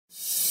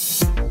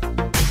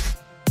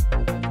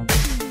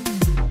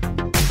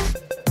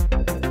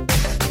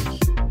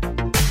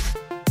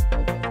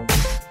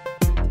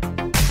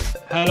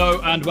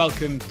Hello and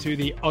welcome to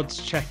the Odds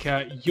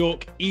Checker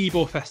York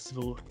Ebor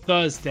Festival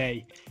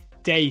Thursday,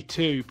 Day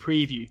 2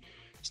 preview.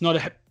 It's not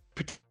a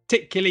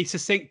particularly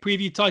succinct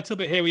preview title,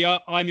 but here we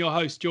are. I'm your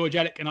host, George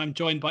Ellick, and I'm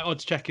joined by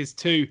Odds Checkers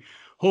 2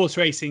 horse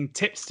racing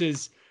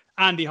tipsters,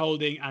 Andy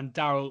Holding and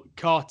Daryl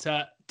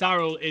Carter.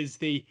 Daryl is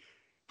the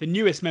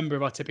newest member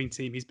of our tipping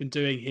team. He's been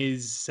doing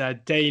his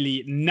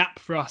daily nap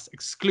for us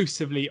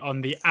exclusively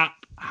on the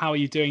app. How are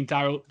you doing,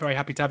 Daryl? Very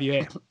happy to have you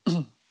here.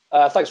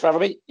 Thanks for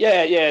having me.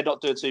 Yeah,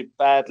 not doing too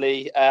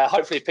badly.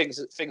 Hopefully things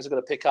are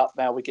going to pick up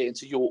now we get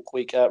into York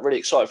Week. Really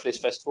excited for this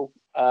festival.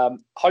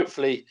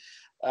 Hopefully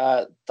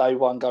day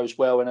one goes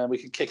well and then we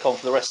can kick on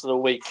for the rest of the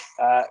week.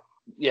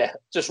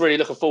 Just really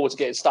looking forward to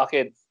getting stuck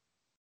in.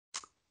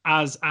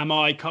 As am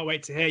I. Can't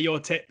wait to hear your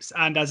tips.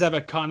 And as ever,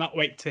 cannot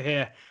wait to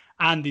hear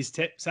Andy's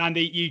tips.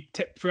 Andy, you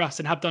tip for us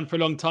and have done for a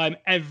long time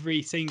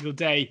every single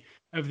day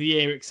of the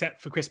year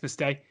except for Christmas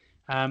Day.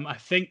 I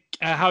think,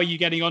 how are you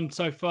getting on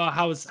so far?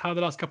 How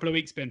the last couple of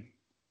weeks been?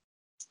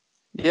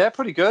 Yeah,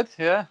 pretty good.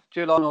 Yeah,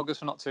 July and August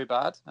were not too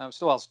bad.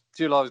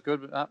 July was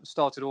good, but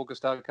started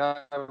August okay.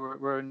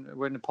 We're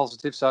in the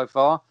positive so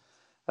far.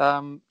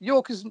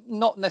 York has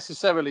not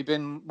necessarily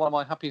been one of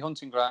my happy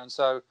hunting grounds,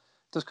 so it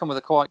does come with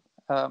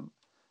a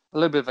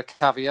little bit of a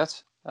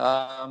caveat.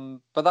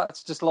 But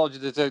that's just largely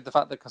to do with the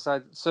fact that, because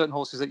certain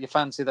horses that you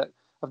fancy that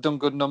have done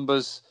good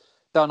numbers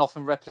don't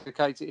often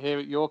replicate it here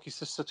at York. It's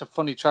just such a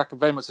funny track and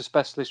very much a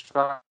specialist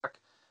track.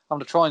 I'm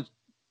going to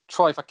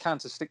try if I can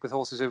to stick with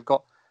horses who've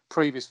got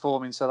previous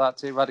forming so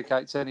that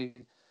eradicates any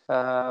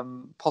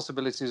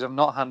possibilities of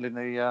not handling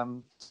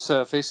the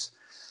surface.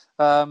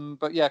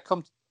 But yeah,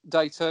 come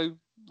day two,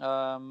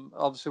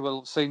 obviously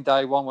we'll see in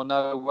day one, we'll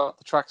know what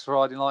the track's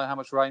riding like, how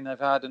much rain they've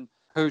had and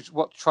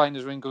what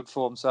trainers are in good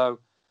form. So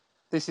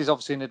this is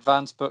obviously in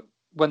advance, but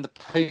when the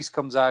piece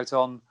comes out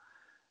on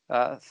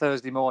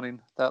Thursday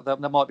morning,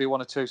 there might be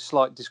one or two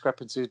slight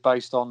discrepancies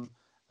based on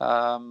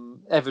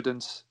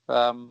evidence.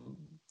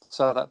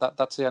 So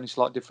that's the only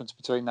slight difference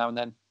between now and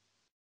then.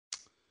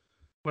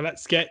 Well,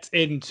 let's get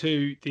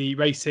into the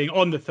racing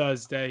on the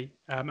Thursday.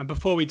 And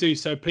before we do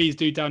so, please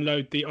do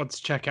download the Odds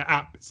Checker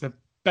app. It's the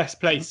best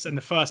place and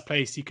the first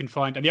place you can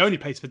find, and the only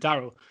place for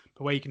Daryl,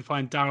 but where you can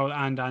find Daryl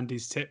and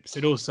Andy's tips.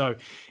 It also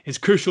is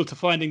crucial to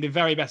finding the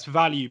very best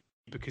value,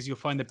 because you'll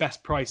find the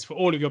best price for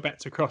all of your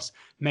bets across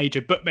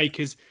major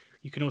bookmakers.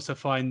 You can also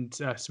find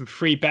some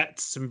free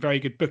bets, some very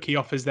good bookie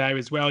offers there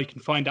as well. You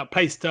can find out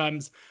place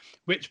terms,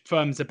 which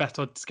firms are best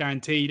odds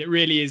guaranteed. It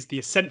really is the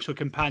essential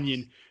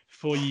companion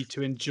for you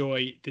to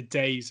enjoy the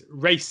day's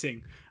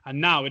racing. And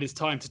now it is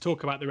time to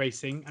talk about the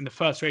racing. And the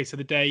first race of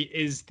the day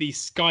is the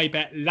Sky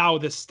Bet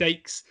Lowther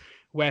Stakes,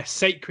 where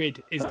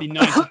Sacred is the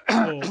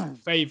 94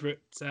 favourite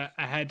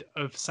ahead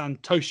of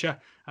Santosha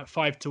at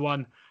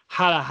 5-1.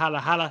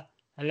 Halla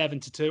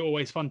 11-2.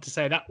 Always fun to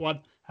say that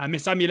one.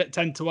 Miss Amulet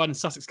 10-1,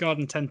 Sussex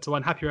Garden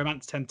 10-1, Happy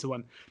Romance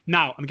 10-1.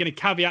 Now, I'm going to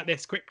caveat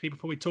this quickly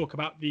before we talk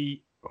about the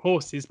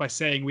horses by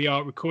saying we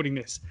are recording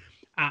this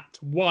at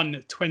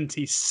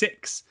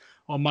 1:26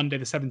 on Monday,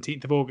 the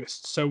 17th of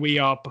August. So we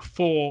are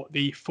before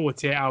the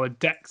 48-hour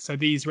deck. So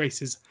these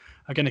races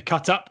are going to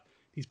cut up.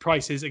 These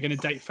prices are going to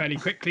date fairly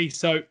quickly.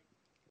 So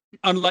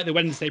unlike the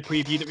Wednesday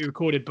preview that we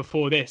recorded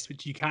before this,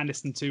 which you can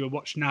listen to or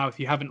watch now if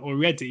you haven't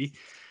already,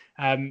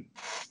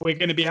 we're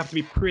going to have to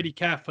be pretty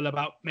careful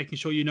about making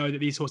sure you know that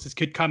these horses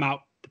could come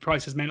out. The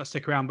prices may not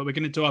stick around, but we're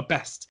going to do our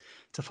best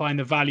to find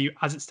the value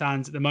as it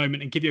stands at the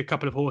moment and give you a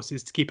couple of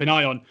horses to keep an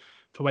eye on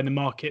for when the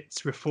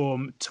markets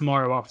reform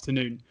tomorrow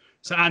afternoon.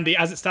 So Andy,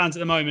 as it stands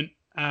at the moment,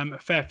 a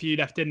fair few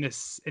left in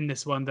this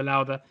one, the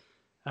Lowther.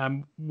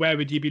 Where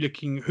would you be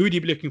looking? Who would you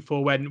be looking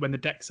for when the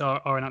decks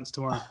are announced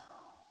tomorrow?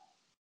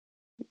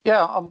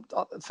 Yeah,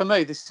 for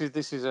me, this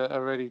is a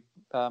really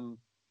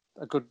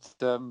a good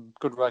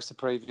race to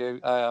preview.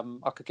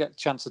 I could get a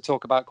chance to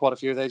talk about quite a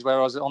few of these,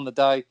 whereas on the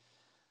day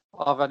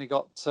I've only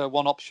got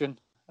one option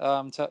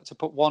to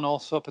put one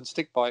horse up and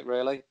stick by it,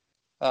 really.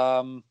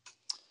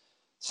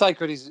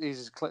 Sacred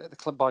is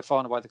by far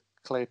and away the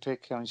clear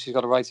pick. I mean, she's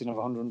got a rating of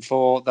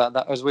 104.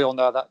 That as we all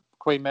know, that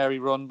Queen Mary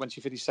run when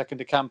she finished second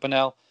to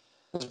Campanelle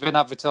has been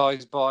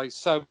advertised by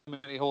so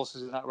many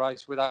horses in that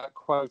race without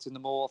quoting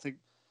them all. I think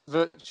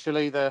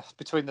virtually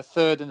between the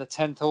third and the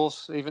 10th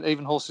horse,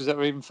 even horses that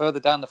are even further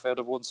down the field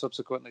have won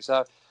subsequently.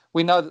 So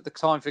we know that the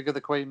time figure,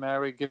 the Queen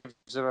Mary,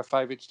 gives her a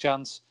favourite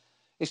chance.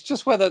 It's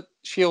just whether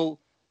she'll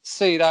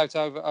see it out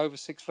over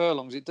 6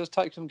 furlongs. It does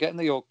take some getting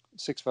the York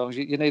 6 furlongs.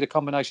 You need a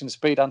combination of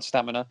speed and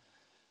stamina.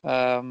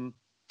 And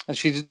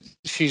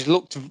she's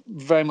looked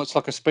very much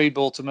like a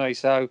speedball to me.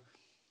 So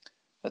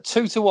at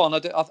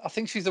 2-1, I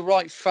think she's the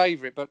right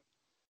favourite, but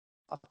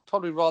I'd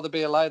probably rather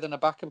be a layer than a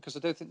backer, because I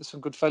do think there's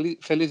some good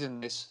fillies in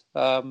this.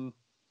 I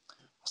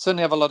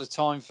certainly have a lot of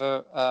time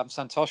for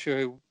Santosha,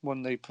 who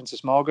won the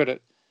Princess Margaret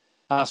at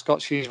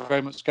Ascot. She's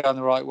very much going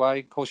the right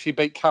way. Of course, she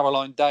beat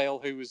Caroline Dale,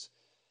 who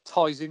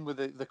ties in with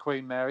the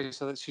Queen Mary,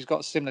 so that she's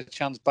got a similar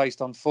chance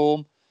based on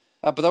form.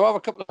 But there are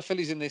a couple of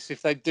fillies in this,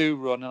 if they do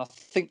run, and I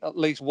think at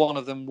least one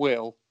of them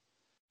will,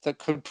 that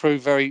could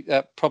prove very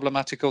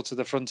problematical to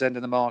the front end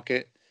of the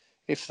market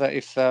if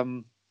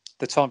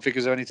the time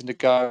figures or anything to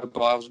go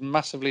by. I was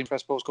massively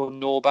impressed by what's called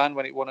Norban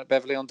when it won at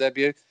Beverley on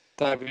debut.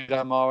 David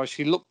O'Mara.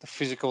 She looked the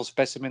physical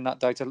specimen that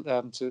day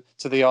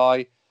to the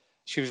eye.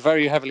 She was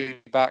very heavily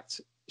backed.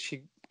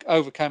 She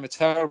overcame a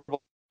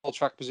terrible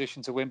track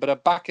position to win, but her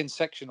back in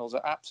sectionals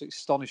are absolutely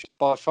astonishing.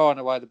 By far and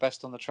away the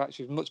best on the track.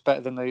 She was much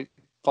better than the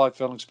 5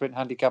 furlong sprint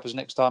handicappers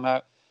next time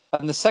out.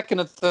 And the second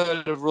and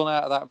third have run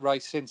out of that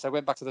race since. They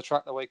went back to the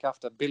track the week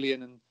after,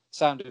 Billion and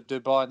Sound of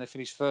Dubai, and they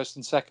finished first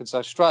and second.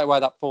 So straight away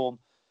that form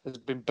has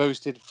been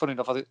boosted. Funny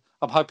enough,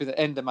 I'm hoping that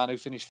Enderman, who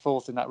finished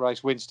fourth in that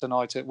race, wins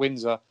tonight at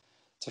Windsor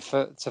to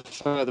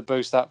further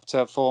boost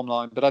that form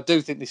line. But I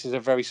do think this is a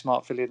very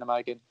smart filly in the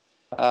making.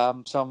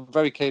 So I'm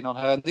very keen on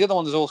her. And the other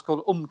one is also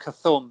called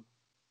Kathum.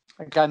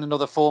 Again,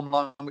 another form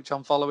line which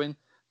I'm following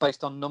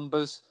based on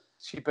numbers.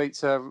 She beats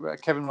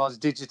Kevin Ryan's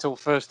Digital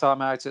first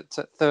time out at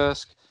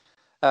Thirsk.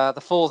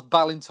 The fourth,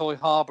 Ballintoy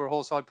Harbour,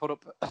 horse I put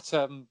up at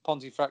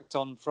Pontefract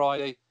on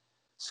Friday,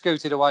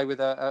 scooted away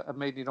with a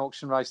median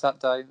auction race that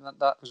day.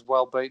 That was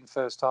well beaten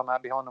first time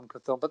out behind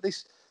Thumb. But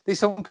this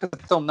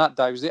Thumb that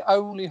day was the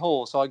only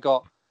horse I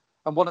got,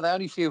 and one of the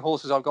only few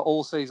horses I've got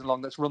all season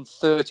long that's run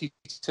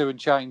 32 and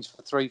change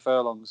for 3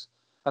 furlongs.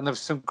 And there were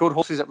some good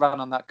horses that ran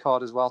on that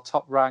card as well.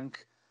 Top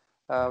Rank,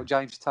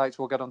 James Tate,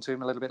 we'll get on to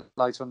him a little bit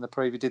later on the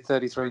preview, did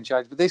 33 and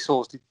change. But this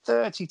horse did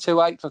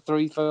 32.8 for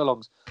 3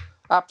 furlongs.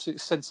 Absolutely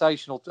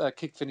sensational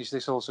kick finish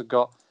this horse had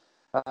got.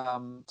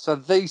 So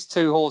these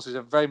 2 horses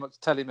are very much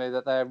telling me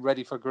that they're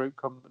ready for group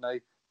company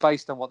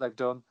based on what they've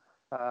done.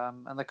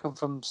 And they come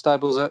from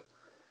stables that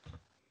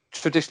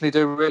traditionally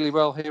do really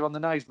well here on the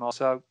Knavesmire.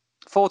 So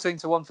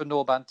 14-1 for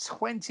Norban,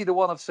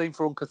 20-1 I've seen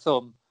for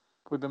Thumb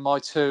would be my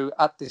 2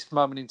 at this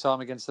moment in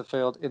time against the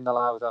field in the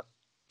Lauder.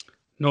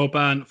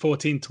 Norban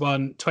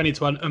 14-1,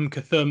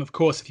 20-1 Thumb. Of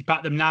course, if you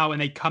back them now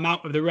and they come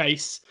out of the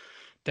race,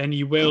 then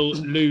you will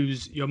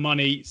lose your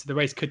money. So the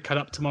race could cut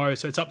up tomorrow.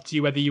 So it's up to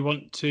you whether you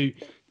want to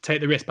take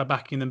the risk by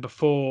backing them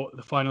before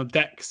the final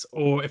decks,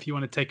 or if you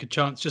want to take a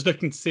chance. Just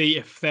looking to see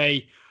if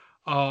they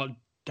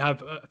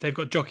they've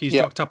got jockeys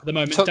jocked up at the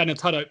moment. Daniel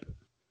Tudhope.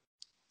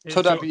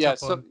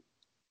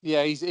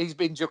 He's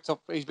been jocked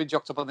up. He's been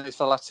jocked up on this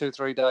for the last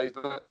 2-3 days.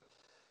 But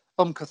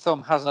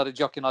Thumb hasn't had a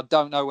jockey, and I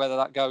don't know whether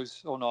that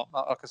goes or not.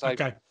 Like I say,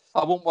 okay.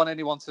 I wouldn't want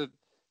anyone to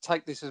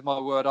take this as my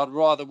word. I'd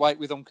rather wait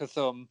with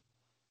Thumb.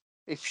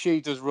 If she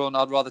does run,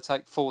 I'd rather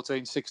take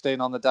 14, 16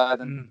 on the day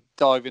than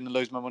dive in and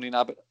lose my money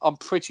now. But I'm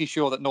pretty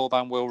sure that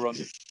Norban will run.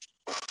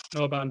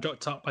 Norban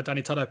dropped up by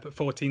Danny Tudhope at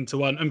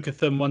 14-1.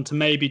 Thumb one to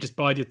maybe just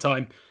bide your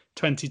time,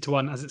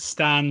 20-1 as it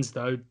stands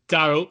though.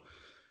 Daryl,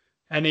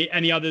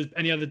 any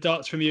other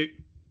darts from you?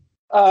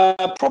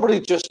 Probably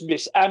just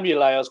Miss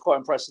Amulé. I was quite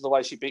impressed with the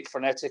way she beat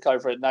Frenetic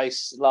over at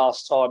Nace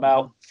last time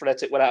out.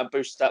 Frenetic went out and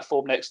boosted that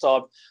form next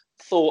time.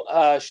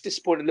 Thought she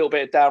disappointed a little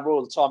bit at Down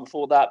Royal the time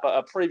before that, but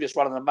a previous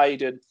run in the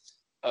maiden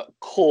at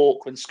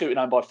Cork when scooting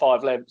home by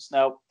 5 lengths.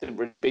 Now, didn't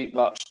really beat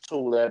much at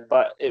all there,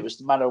 but it was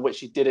the manner in which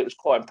she did it was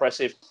quite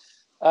impressive.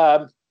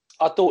 I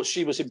thought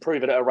she was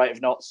improving at a rate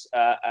of knots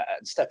and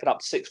stepping up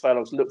to 6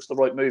 furlongs looks the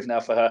right move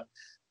now for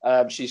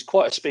her. She's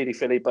quite a speedy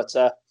filly, but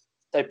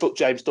they booked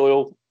James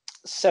Doyle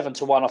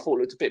 7-1. I thought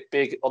it looked a bit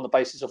big on the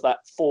basis of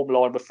that form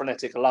line with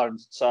Frenetic alone.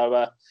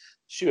 So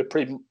she would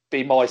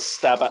be my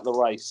stab at the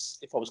race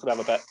if I was going to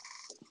have a bet.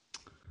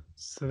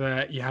 So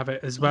there you have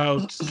it as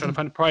well. Just trying to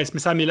find a price.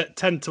 Miss Amulet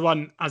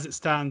 10-1 as it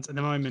stands at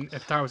the moment.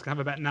 If Daryl's going to have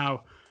a bet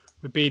now,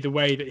 would be the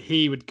way that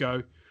he would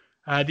go.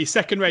 The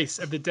second race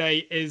of the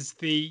day is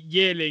the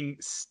Yearling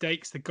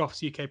Stakes, the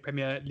Goffs UK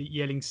Premier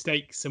Yearling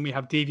Stakes, and we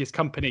have Devious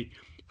Company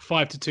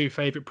 5-2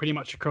 favourite pretty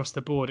much across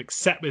the board,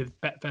 except with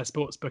Betfair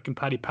Sportsbook and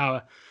Paddy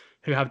Power,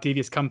 who have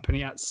Devious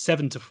Company at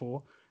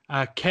 7-4.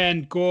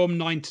 Ken Gorm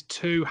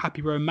 9-2,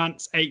 Happy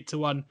Romance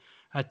 8-1.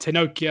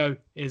 Tinocchio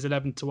is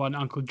 11-1.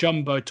 Uncle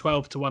Jumbo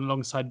 12-1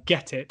 alongside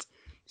Get It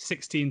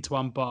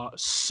 16-1 bar.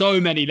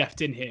 So many left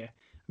in here.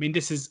 I mean,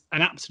 this is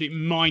an absolute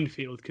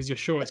minefield because you're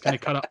sure it's going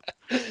to cut up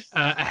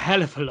a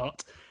hell of a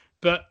lot.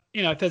 But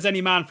you know, if there's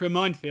any man for a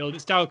minefield,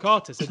 it's Daryl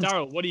Carter. So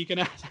Daryl, what are you going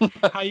to?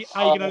 How are you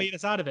going to lead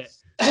us out of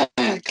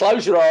it?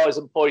 Close your eyes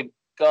and point.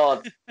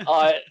 God,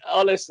 I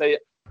honestly,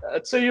 a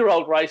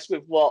 2-year-old race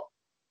with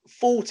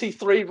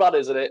 43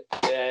 runners in it.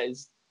 Yeah,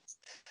 it's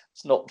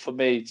not for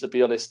me, to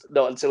be honest.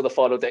 Not until the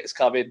final decks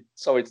come in.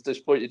 Sorry to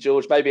disappoint you,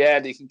 George. Maybe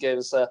Andy can give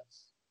us a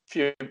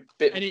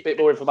bit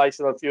more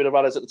information on a few of the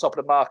runners at the top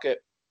of the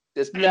market.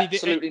 There's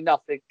absolutely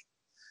nothing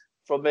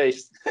from me.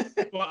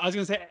 Well, I was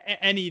going to say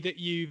any that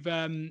you're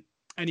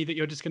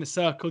just going to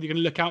circle, you're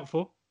going to look out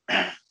for.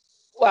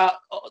 Well,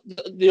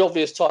 the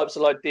obvious types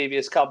are like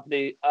Devious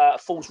Company.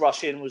 Falls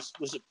Rush In was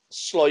a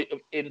slight of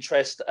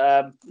interest.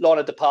 Line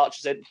of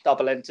Departures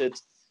double entered.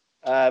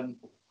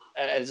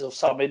 As of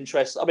some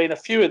interest. I mean, a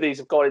few of these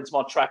have gone into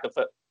my tracker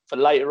for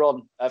later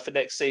on for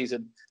next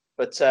season.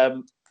 But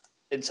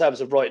in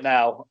terms of right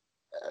now,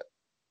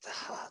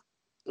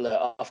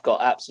 look, I've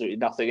got absolutely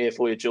nothing here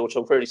for you, George.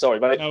 I'm really sorry,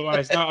 mate. No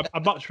worries. No,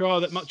 I'd much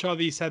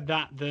rather you said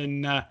that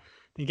than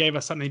you gave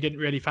us something you didn't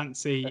really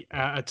fancy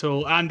at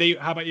all. Andy,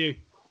 how about you?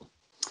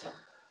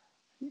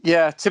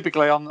 Yeah,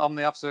 typically I'm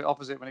the absolute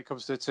opposite when it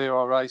comes to a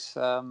 2-year-old race.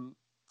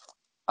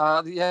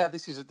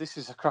 This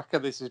is a cracker.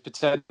 This is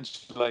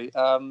potentially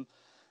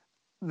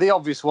the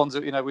obvious ones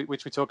that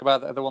which we talk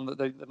about are the one that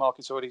the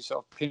market's already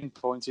sort of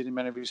pinpointed in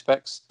many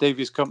respects.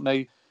 Devious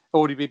Company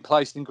already been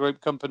placed in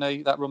Group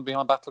Company. That run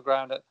behind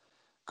Battleground at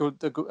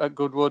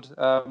Goodwood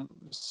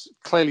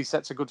clearly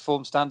sets a good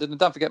form standard. And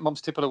don't forget,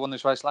 Mums Tipper won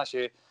this race last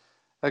year.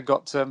 They've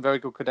got very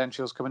good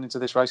credentials coming into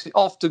this race. It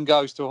often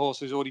goes to a horse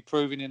who's already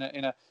proven in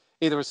a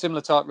either a similar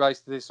type race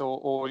to this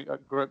or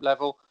at group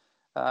level.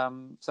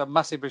 So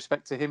massive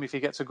respect to him if he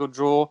gets a good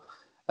draw.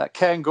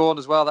 Cairn Gorn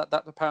as well.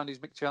 That apparently is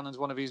Mick Channon's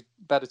one of his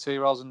better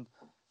 2-year-olds, and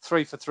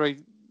 3 for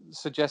 3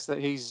 suggests that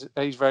he's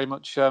very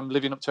much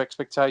living up to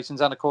expectations.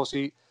 And of course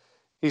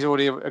he's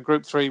already a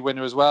Group 3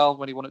 winner as well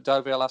when he won at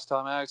Deauville last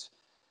time out.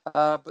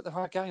 But there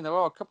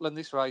are a couple in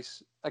this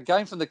race.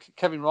 Again from the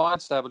Kevin Ryan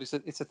stable.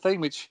 It's a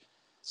theme which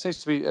seems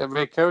to be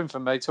recurring for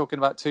me, talking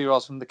about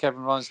 2-year-olds from the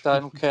Kevin Ryan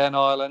stable, Cairn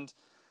Island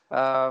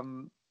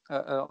on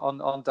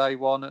day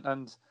one,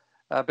 and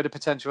a bit of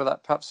potential of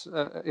that perhaps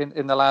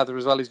in the lather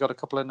as well. He's got a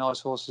couple of nice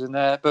horses in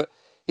there, but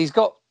he's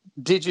got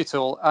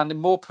Digital and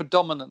more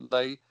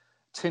predominantly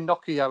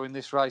Tinocchio in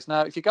this race.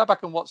 Now, if you go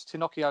back and watch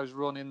Tinocchio's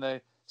run in the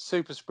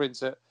Super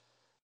Sprint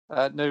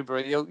at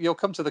Newbury, you'll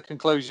come to the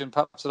conclusion,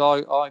 perhaps that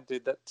I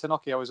did, that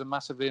Tinocchio was a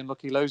massively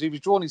unlucky loser. He was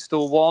drawn in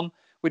stall 1.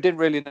 We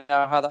didn't really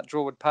know how that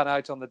draw would pan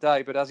out on the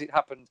day, but as it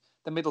happened,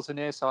 the Middleton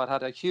airside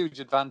had a huge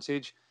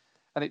advantage,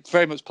 and it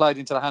very much played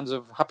into the hands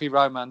of Happy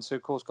Romance, who,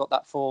 of course, got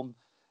that form,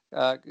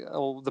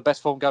 or the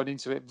best form going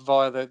into it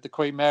via the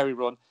Queen Mary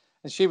run.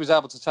 And she was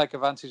able to take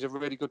advantage of a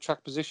really good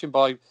track position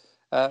by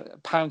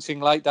pouncing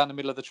late down the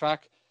middle of the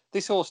track.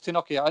 This horse,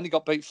 Tinocchio, only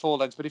got beat 4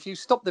 lengths, but if you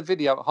stop the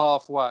video at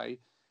halfway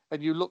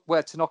and you look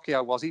where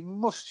Tinocchio was,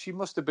 she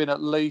must have been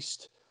at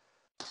least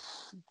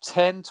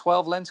 10,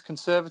 12 lengths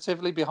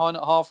conservatively behind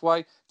at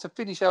halfway. To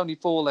finish only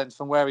 4 lengths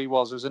from where he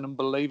was an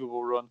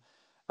unbelievable run.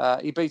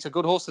 He beat a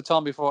good horse the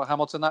time before at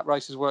Hamilton. That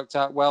race has worked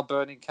out well.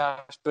 Burning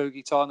Cash,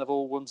 Boogie Time, they've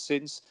all won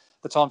since.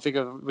 The time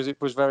figure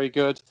was very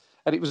good.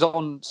 And it was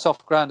on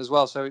soft ground as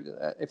well. So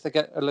if they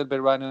get a little bit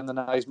of rain in the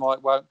nose,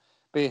 won't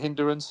be a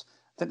hindrance.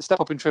 Then Step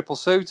Up in Triple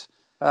Suit.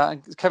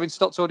 And Kevin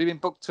Stott's already been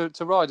booked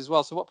to ride as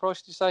well. So what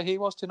price did you say he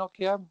was,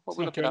 Tinocchio? What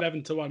we looking at?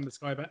 11 to 1 with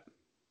Sky Bet.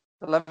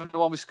 11 to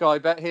 1 with Sky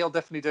Bet. He'll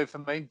definitely do for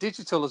me.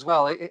 Digital as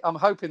well. I'm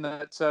hoping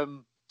that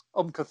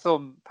Umka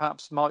Thumb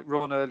perhaps might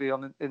run early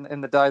on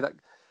in the day.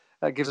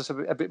 That gives us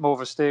a bit more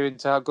of a steer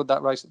into how good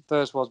that race at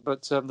first was.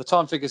 But the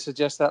time figures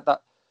suggest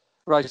that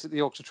race at the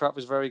Yorkshire Trap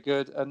was very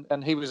good.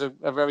 And he was a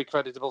very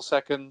creditable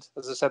second.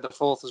 As I said, the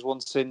 4th has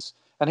won since.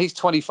 And he's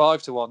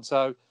 25 to 1.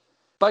 So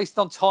based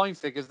on time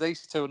figures,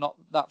 these two are not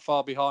that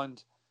far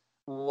behind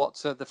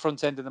what the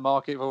front end of the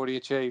market have already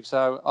achieved.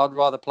 So I'd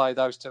rather play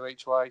those two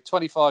each way.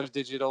 25 is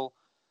Digital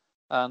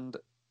and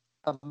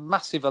a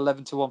massive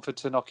 11 to 1 for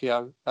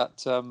Tinocchio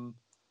at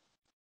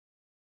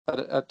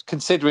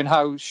considering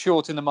how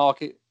short in the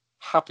market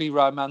Happy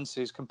Romance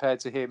is compared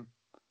to him.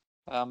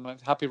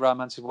 Happy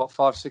Romance is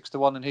 5-6 to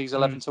 1 and he's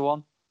 11 to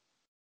 1.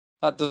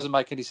 That doesn't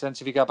make any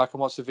sense if you go back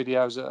and watch the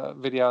video of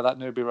that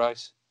Newbury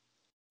race.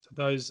 So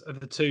those are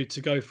the two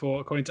to go for,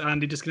 according to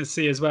Andy. Just going to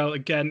see as well,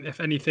 again, if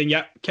anything,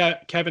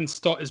 Kevin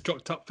Stott is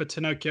dropped up for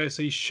Tinocchio,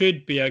 so he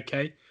should be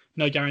okay.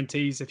 No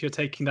guarantees if you're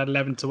taking that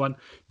 11 to 1.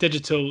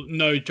 Digital,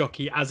 no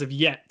jockey as of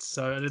yet,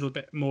 so a little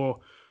bit more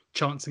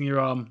chancing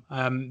your arm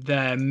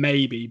there,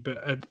 maybe, but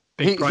a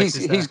big price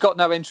is there. He's got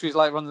no entries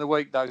later on in the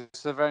week, though,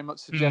 so very much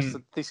suggests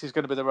that this is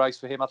going to be the race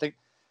for him. I think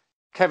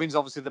Kevin's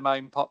obviously the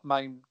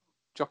main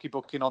jockey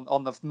booking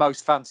on the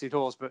most fancied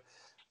horse, but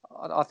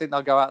I think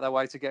they'll go out their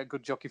way to get a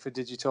good jockey for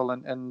Digital,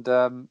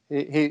 and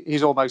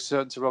he's almost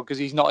certain to run because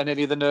he's not in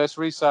any of the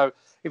nurseries. So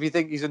if you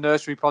think he's a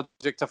nursery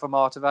project off a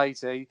mark of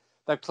 80,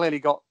 they've clearly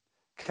got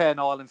Cairn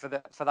Island for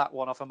that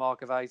one off a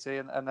mark of 80,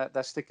 and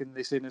they're sticking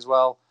this in as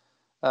well,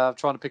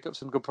 trying to pick up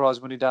some good prize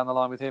money down the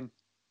line with him.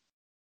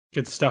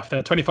 Good stuff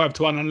there. 25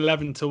 to 1 and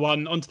 11 to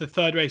 1. On to the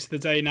third race of the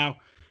day now.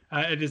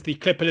 It is the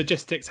Clipper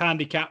Logistics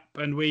Handicap,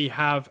 and we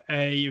have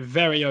a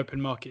very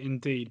open market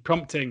indeed.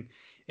 Prompting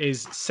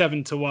is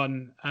 7 to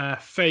 1.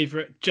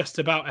 Favourite just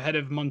about ahead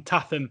of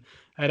Montatham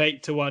at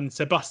 8 to 1.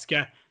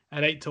 Sebuska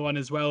at 8 to 1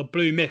 as well.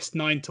 Blue Mist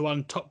 9 to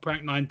 1. Top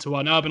Rank 9 to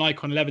 1. Urban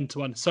Icon 11 to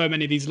 1. So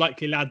many of these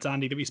likely lads,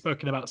 Andy, that we've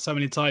spoken about so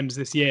many times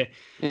this year.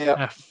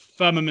 Yeah.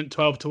 Firmament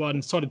 12 to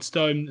 1. Solid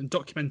Stone and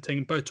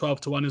Documenting both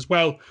 12 to 1 as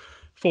well.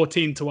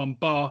 14 to 1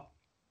 Bar.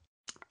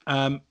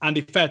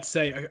 Andy, fair to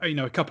say,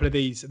 a couple of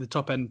these at the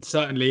top end,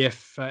 certainly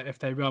if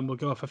they run, will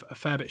go off a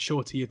fair bit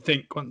shorter, you'd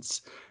think,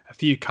 once a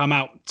few come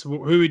out. Who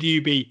would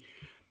you be?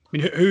 I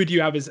mean, who do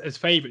you have as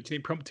favourite? Do you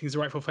think Prompting is the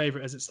rightful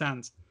favourite as it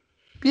stands?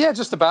 Yeah,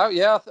 just about.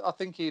 Yeah, I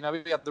think we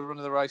had the run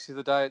of the race the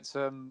other day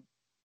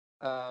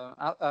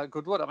at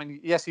Goodwood. I mean,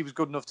 yes, he was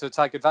good enough to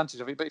take advantage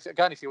of it. But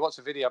if you watch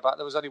the video back,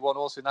 there was only one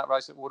horse in that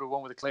race that would have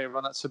won with a clear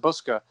run. That's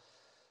Sebuska.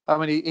 I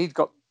mean, he'd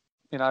got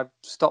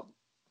stopped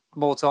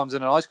more times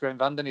than an ice cream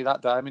van, didn't he,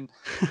 that day? I mean,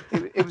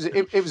 it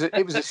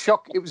was a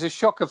shock. It was a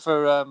shocker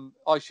for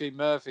Ishii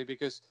Murphy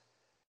because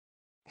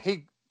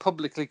he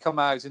publicly come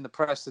out in the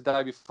press the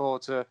day before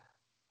to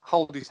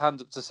hold his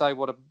hand up to say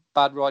what a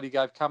bad ride he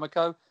gave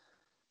Kamiko.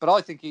 But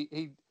I think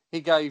he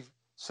gave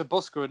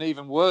Sabuska an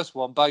even worse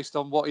one based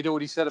on what he'd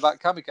already said about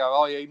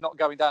Kamiko, i.e. not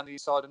going down the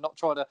inside and not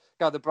trying to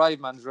go the brave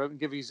man's route and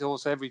give his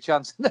horse every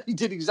chance. And he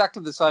did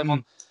exactly the same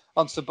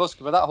on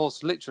Sabuska, but that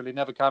horse literally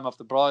never came off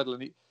the bridle,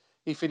 and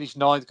he finished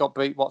ninth, got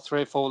beat,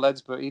 3 or 4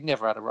 legs, but he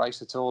never had a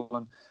race at all.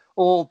 And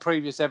all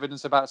previous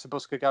evidence about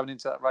Sabuska going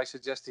into that race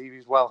suggested he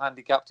was well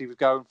handicapped, he was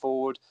going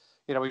forward.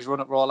 His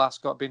run at Royal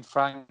Ascot had been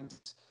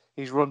franked.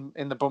 His run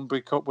in the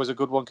Bunbury Cup was a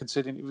good one,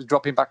 considering he was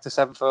dropping back to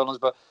 7 furlongs.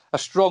 But a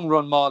strong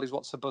run mile is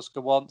what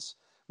Sabuska wants.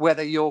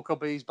 Whether York will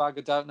be his bag,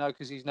 I don't know,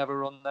 because he's never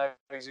run there.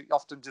 He's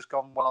often just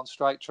gone well on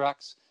straight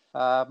tracks.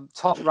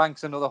 Top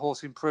Rank's another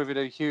horse improving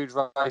a huge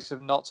race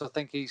of knots. I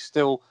think he's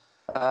still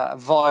a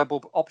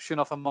viable option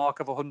off a mark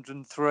of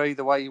 103.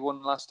 The way he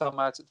won last time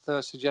out at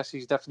Thirst suggests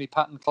he's definitely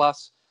pattern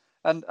class.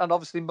 And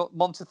obviously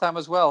Montatham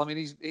as well. I mean,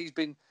 he's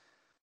been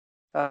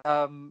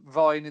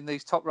vying in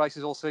these top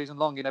races all season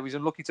long. He's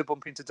unlucky to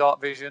bump into Dark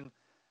Vision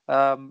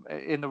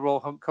in the Royal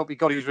Hunt Cup. He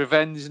got his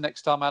revenge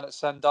next time out at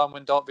Sandown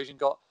when Dark Vision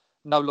got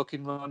no luck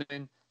in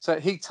running. So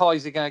he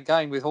ties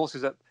again with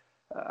horses that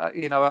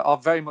are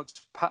very much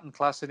pattern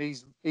class, and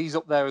he's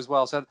up there as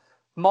well. So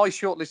my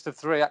short list of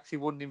 3 actually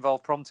wouldn't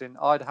involve prompting.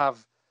 I'd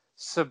have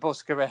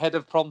Sabuska ahead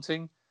of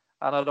prompting,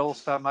 and I'd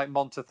also make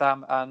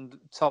Montatham and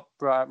Top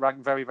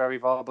Rank very, very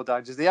viable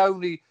dangers. The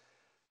only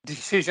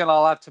decision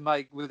I'll have to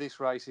make with this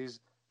race is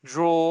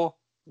draw,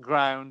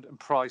 ground, and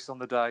price on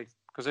the day,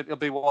 because it'll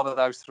be one of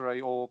those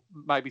 3, or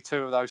maybe 2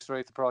 of those 3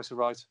 if the price are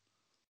right.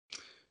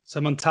 So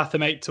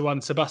Montatham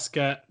 8-1,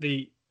 Sabuska,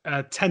 the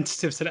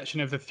tentative selection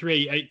of the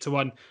 3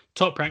 8-1,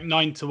 Top Rank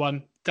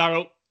 9-1.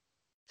 Daryl?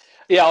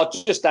 Yeah, I'll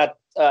just add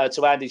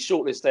to Andy's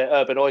shortlist there,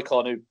 Urban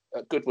Icon,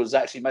 who Goodwood was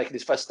actually making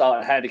his first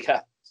start at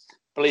handicap.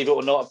 Believe it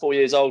or not, at 4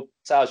 years old,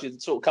 tells you the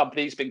sort of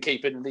company he's been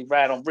keeping, and he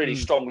ran on really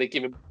strongly,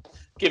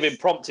 giving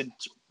prompting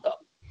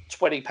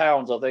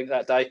 £20, I think,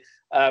 that day.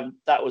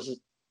 That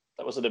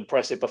was an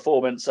impressive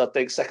performance. I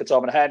think second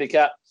time in a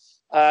handicap.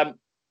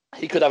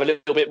 He could have a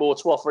little bit more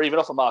to offer, even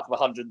off a mark of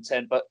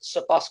 110. But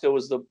Sabuska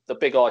was the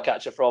big eye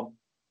catcher from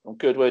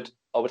Goodwood.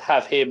 I would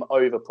have him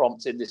over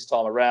prompting this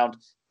time around,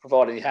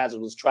 providing he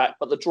handles his track.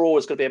 But the draw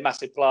is going to be a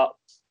massive part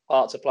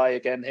to play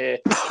again here.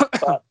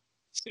 But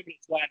similar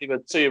to Andy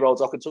with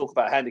 2-year-olds, I can talk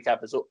about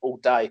handicappers all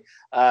day.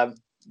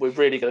 We're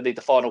really going to need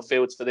the final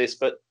fields for this.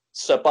 But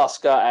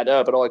Sabuska and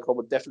Urban Icon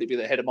would definitely be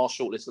the head of my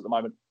shortlist at the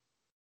moment.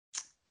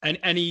 And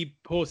any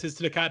horses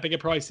to look at bigger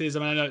prices?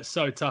 I mean, I know it's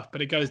so tough,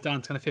 but it goes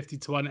down to kind of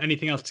 50-1.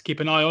 Anything else to keep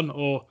an eye on,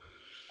 or?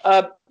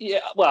 Yeah,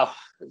 well,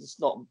 it's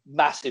not a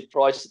massive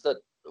price. That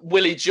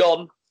Willie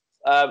John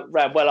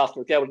ran well after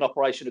a Gelding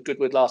operation at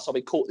Goodwood last time.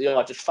 He caught the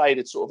eye, just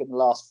faded sort of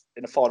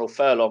in the final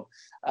furlong.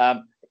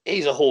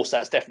 He's a horse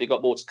that's definitely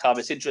got more to come.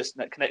 It's interesting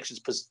that Connections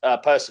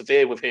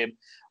persevere with him.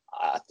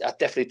 I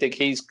definitely think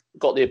he's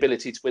got the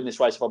ability to win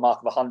this race for a mark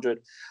of 100.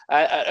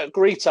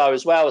 Grito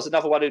as well is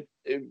another one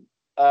who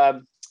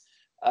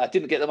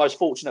didn't get the most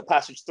fortunate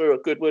passage through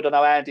at Goodwood. I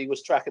know Andy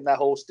was tracking that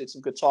horse, did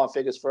some good time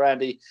figures for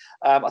Andy.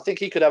 I think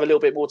he could have a little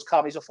bit more to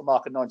come. He's off a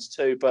mark of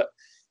 92, but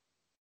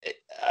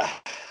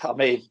I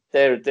mean,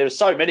 there are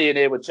so many in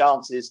here with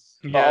chances.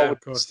 But I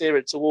would steer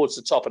it towards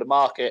the top of the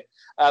market.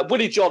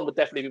 Willie John would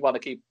definitely be one to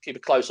keep a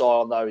close eye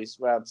on, though. He's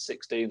around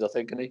 16s, I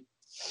think, isn't he?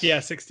 Yeah,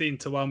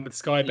 16-1 with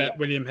Sky Bet,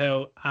 William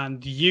Hill,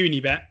 and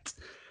Unibet.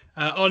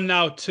 On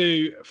now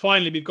to,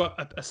 finally, we've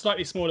got a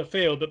slightly smaller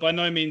field, but by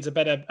no means a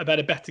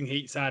better betting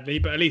heat, sadly.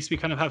 But at least we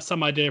kind of have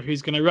some idea of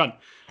who's going to run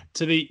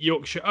to the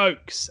Yorkshire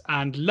Oaks.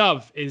 And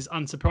Love is,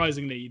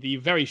 unsurprisingly, the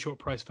very short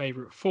price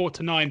favourite,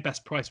 4-9,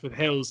 best price with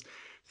Hills,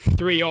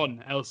 3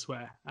 on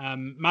elsewhere.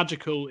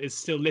 Magical is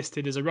still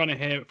listed as a runner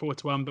here at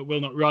 4-1, but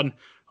will not run.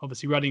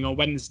 Obviously running on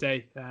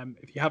Wednesday.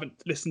 If you haven't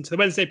listened to the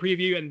Wednesday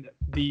preview and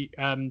the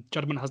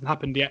judgment hasn't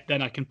happened yet,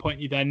 then I can point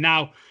you there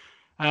now.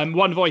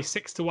 One Voice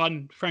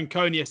 6-1,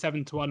 Franconia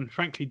 7-1,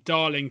 Frankly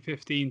Darling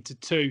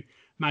 15-2,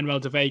 Manuel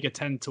de Vega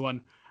 10-1,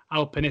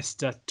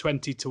 Alpinista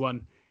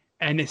 20-1,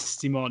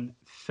 Enistimon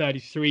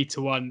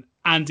 33-1.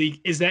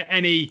 Andy, is there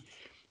any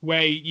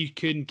way you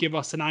can give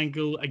us an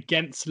angle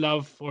against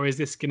Love, or is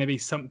this going to be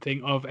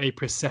something of a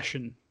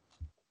procession?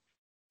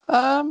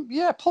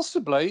 Yeah,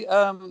 possibly.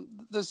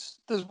 There's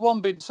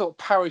one bit sort of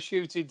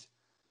parachuted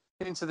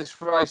into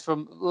this race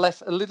from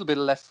a little bit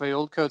of left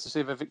field, courtesy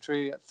of a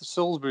victory at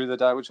Salisbury the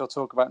day, which I'll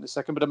talk about in a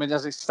second. But I mean,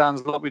 as it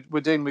stands, look,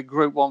 we're dealing with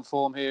Group 1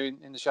 form here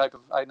in the shape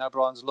of Aidan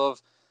O'Brien's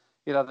Love.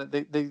 You know,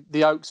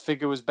 the Oaks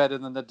figure was better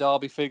than the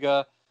Derby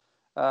figure.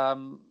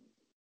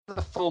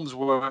 The forms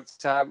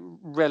worked out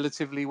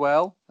relatively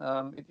well.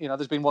 You know,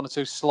 there's been 1 or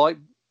 2 slight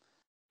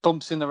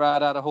bumps in the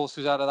road out of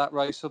horses out of that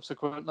race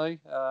subsequently.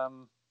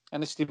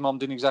 And this mom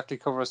didn't exactly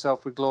cover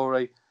herself with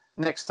glory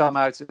next time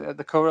out at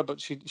the Curragh, but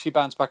she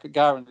bounced back at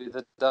Garran the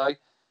other day.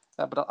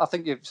 But I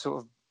think you've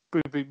sort of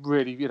would be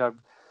really, you know,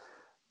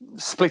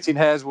 splitting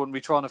hairs, wouldn't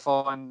we, trying to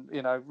find,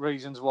 you know,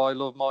 reasons why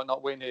Love might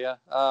not win here.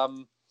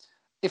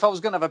 If I was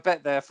going to have a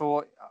bet there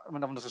for I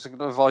mean, I'm just going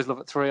to advise Love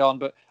at 3 on,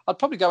 but I'd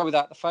probably go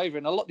without the favourite.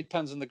 And a lot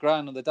depends on the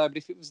ground on the day. But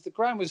if the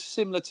ground was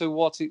similar to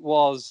what it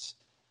was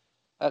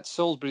at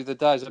Salisbury the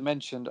day, as I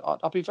mentioned,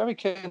 I'd be very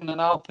keen on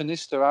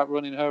Alpinista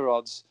outrunning her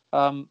odds.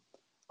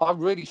 I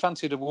really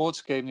fancied Award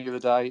Scheme the other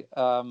day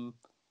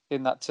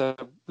in that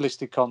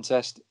listed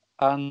contest,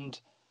 and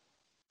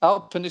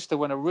Alpinista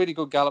went a really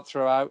good gallop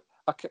throughout.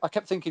 I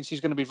kept thinking she's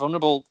going to be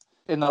vulnerable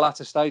in the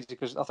latter stage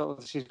because I thought,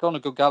 well, she's gone a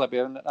good gallop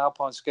here, and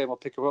Alpine Scheme will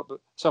pick her up.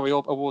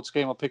 Award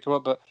Scheme will pick her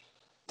up, but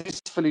this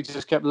filly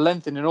just kept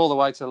lengthening all the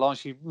way to the line.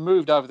 She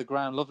moved over the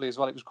ground lovely as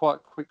well. It was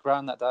quite quick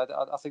ground that day.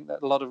 I think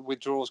that a lot of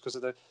withdrawals because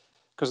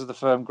of the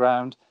firm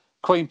ground.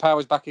 Queen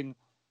Power's back in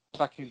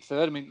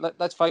third. I mean,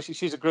 let's face it,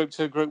 she's a Group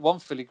 2, Group 1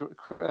 filly,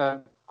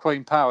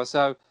 Queen Power.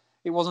 So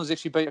it wasn't as if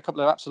she beat a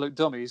couple of absolute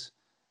dummies.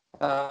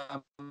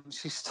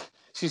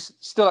 She's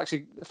still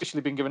actually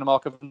officially been given a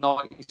mark of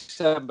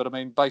 97, but I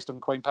mean, based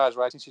on Queen Power's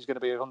rating, she's going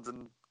to be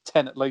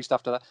 110 at least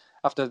after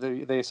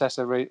the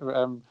assessor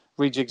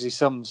rejigs his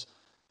sums.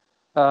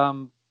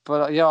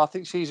 But yeah, I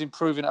think she's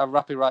improving at a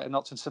rapid rate of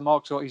knots, and Sir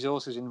Mark's got his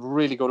horses in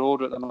really good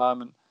order at the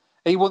moment.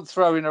 He wouldn't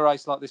throw in a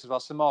race like this as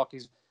well. Sir Mark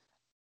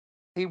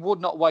he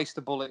would not waste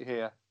a bullet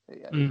here.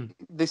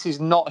 This is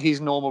not his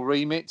normal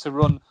remit to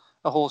run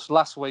a horse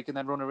last week and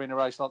then run her in a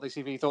race like this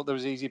if he thought there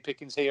was easy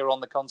pickings here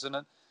on the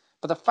continent.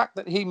 But the fact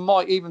that he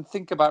might even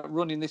think about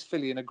running this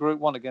filly in a Group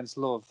 1 against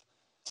Love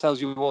tells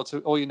you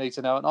all you need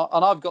to know.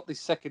 And I've got this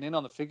second in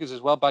on the figures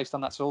as well based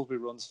on that Salisbury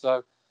run.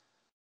 So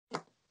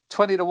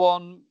 20 to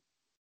 1,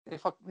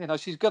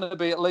 she's going to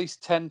be at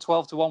least 10,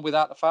 12 to 1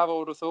 without the fab, I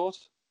would have thought.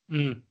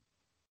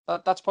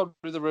 That's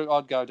probably the route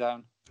I'd go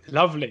down.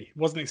 Lovely.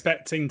 Wasn't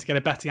expecting to get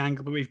a betting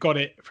angle, but we've got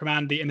it from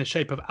Andy in the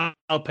shape of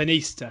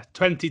Alpinista.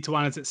 20 to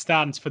 1 as it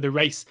stands for the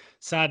race.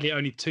 Sadly,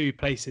 only 2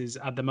 places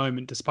at the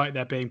moment, despite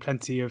there being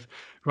plenty of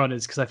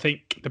runners, because I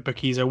think the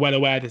bookies are well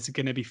aware there's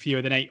going to be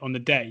fewer than 8 on the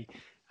day.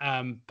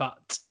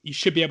 But you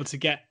should be able to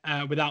get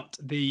without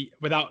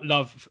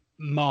Love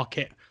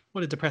market.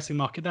 What a depressing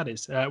market that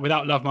is.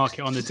 Without Love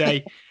market on the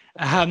day.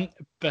 And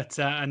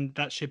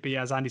that should be,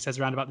 as Andy says,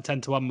 around about the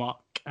 10 to 1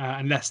 mark,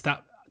 unless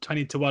that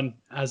 20 to 1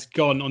 has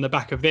gone on the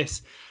back of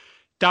this.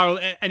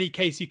 Daryl, any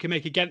case you can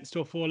make against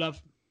or for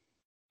Love?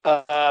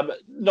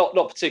 Not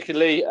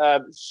particularly.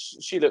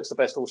 She looks the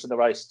best horse in the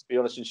race, to be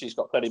honest, and she's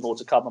got plenty more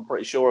to come. I'm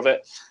pretty sure of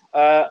it.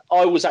 I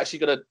was actually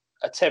going to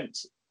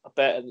attempt a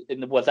bet in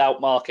the without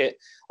market.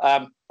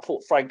 I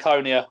thought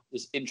Franconia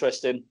was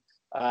interesting.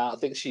 I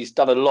think she's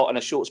done a lot in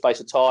a short space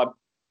of time. I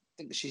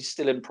think she's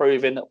still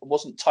improving. I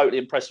wasn't totally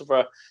impressed with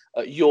her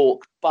at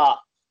York, but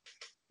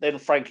then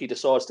Frankie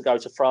decides to go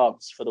to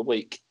France for the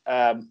week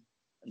and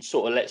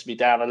sort of lets me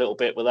down a little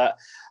bit with that.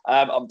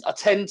 I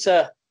tend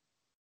to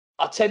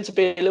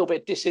be a little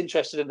bit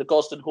disinterested in the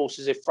Gosden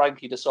horses if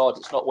Frankie decides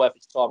it's not worth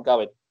his time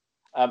going.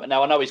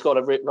 Now, I know he's got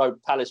a road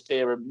Palace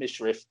Pier and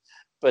Misriff,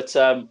 but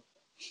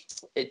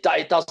it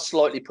does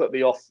slightly put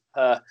me off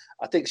her.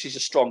 I think she's a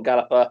strong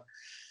galloper.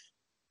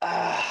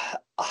 I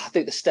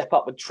think the step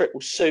up and trip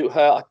will suit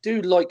her. I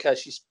do like her.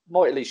 She's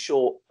mightily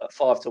short at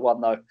 5 to 1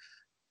 though.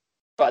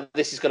 But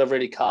this is going to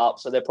really cut up,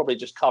 so they're probably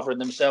just covering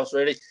themselves,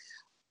 really.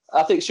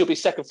 I think she'll be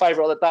second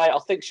favourite on the day. I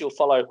think she'll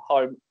follow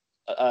home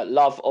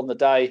Love on the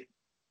day.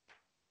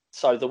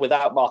 So the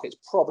without market's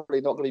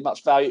probably not going to be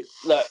much value.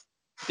 Look,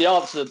 the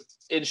answer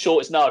in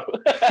short is no.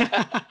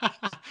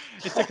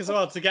 It took us a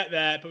while to get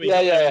there, but we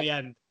got there in the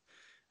end.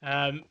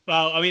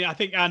 Well, I mean, I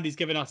think Andy's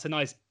given us a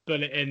nice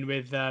bullet in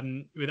with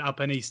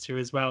Alpinista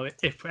as well,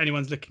 if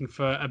anyone's looking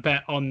for a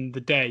bet on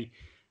the day.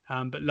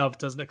 But Love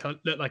does look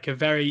like a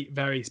very,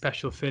 very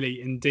special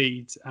filly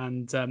indeed.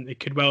 And it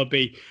could well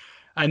be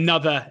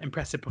another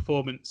impressive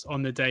performance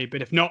on the day.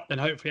 But if not, then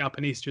hopefully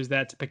Alpinista is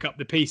there to pick up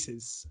the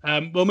pieces.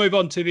 We'll move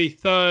on to the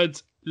third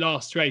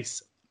last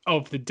race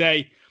of the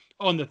day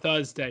on the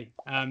Thursday.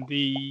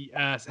 The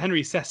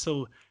Henry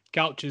Cecil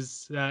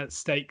Goucher's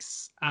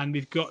Stakes. And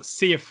we've got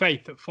Sea of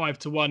Faith at 5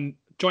 to 1,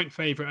 joint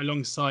favourite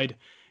alongside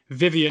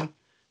Vivian.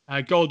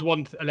 Gold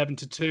 1 11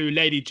 to 2,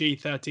 Lady G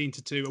 13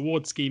 to 2,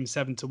 Award Scheme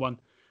 7 to 1.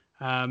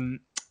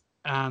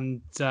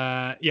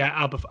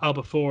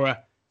 Albafora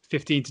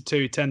 15 to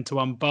 2, 10 to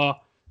 1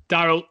 bar.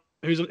 Daryl,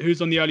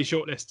 who's on the early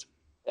shortlist?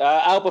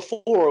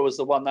 Albafora was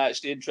the one that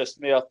actually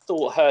interested me. I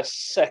thought her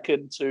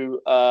second to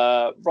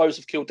Rose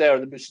of Kildare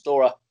and the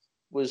Musadora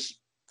was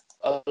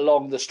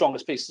along the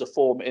strongest pieces of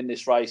form in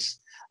this race.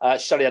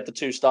 She only had the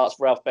 2 starts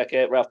for Ralph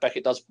Beckett. Ralph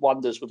Beckett does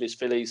wonders with his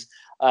fillies.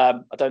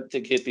 I don't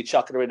think he'd be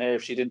chucking her in here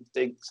if she didn't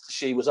think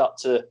she was up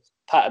to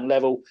pattern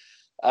level.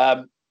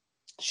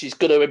 She's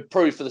going to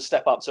improve for the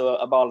step up to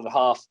a mile and a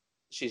half.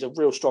 She's a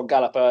real strong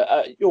galloper.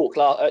 At York,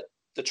 at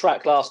the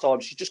track last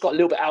time, she just got a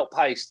little bit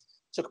outpaced,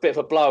 took a bit of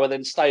a blow, and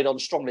then stayed on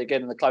strongly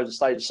again in the closing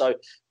stage. So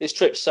this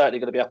trip's certainly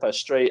going to be up her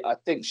street. I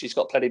think she's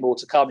got plenty more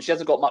to come. She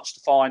hasn't got much to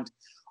find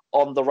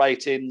on the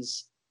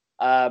ratings.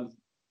 And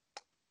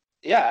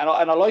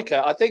I like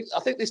her. I think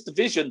this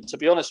division, to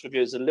be honest with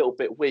you, is a little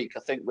bit weak. I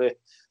think we're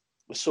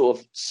sort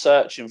of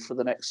searching for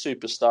the next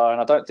superstar,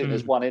 and I don't think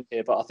there's one in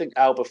here. But I think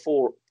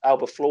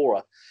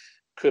Albaflora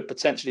could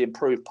potentially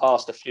improve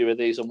past a few of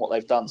these and what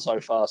they've done so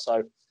far.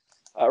 So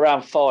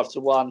around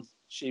 5-1,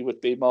 she would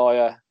be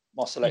my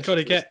selection.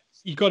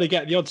 You got to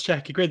get the odds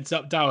checker grids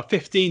up, Dow.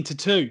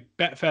 15-2,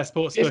 Betfair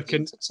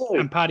Sportsbook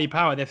and Paddy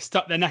Power. They've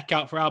stuck their neck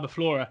out for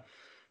Albaflora,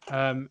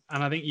 and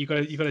I think you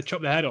got to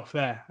chop their head off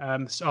there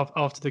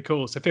after the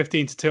call. So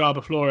 15-2,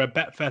 Albaflora,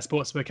 Betfair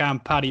Sportsbook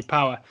and Paddy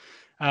Power.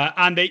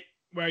 Andy,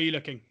 where are you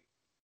looking?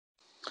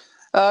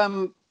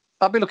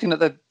 I'll be looking at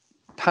the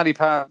Paddy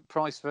Power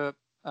price for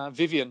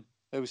Vivian,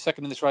 who was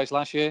second in this race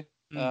last year,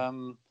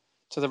 to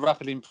the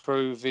rapidly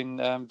improving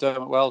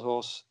Dermot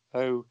Wildhorse,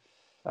 who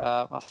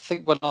I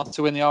think went on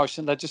to win the Irish,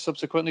 and they just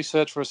subsequently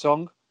searched for a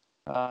song.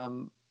 I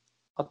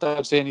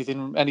don't see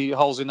any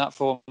holes in that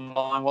form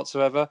line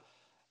whatsoever.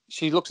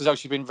 She looks as though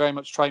she's been very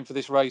much trained for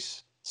this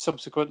race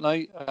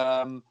subsequently.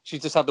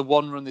 She's just had the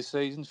one run this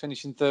season,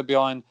 finishing third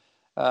behind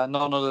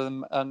none other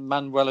than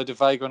Manuela de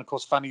Vega and, of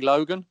course, Fanny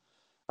Logan.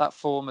 That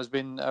form has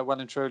been well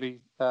and truly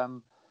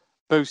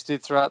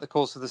boosted throughout the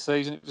course of the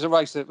season. It was a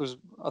race that was,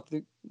 I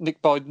think,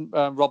 nicked by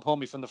Rob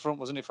Hormy from the front,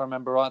 wasn't it, if I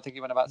remember right? I think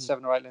he went about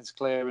 7 or 8 lengths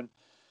clear, and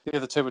the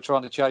other two were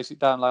trying to chase it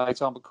down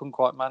later on but couldn't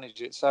quite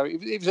manage it. So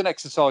it was an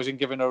exercise in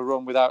giving her a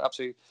run without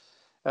absolutely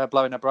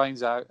blowing her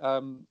brains out.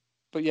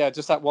 But yeah,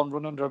 just that one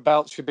run under her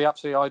belt should be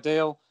absolutely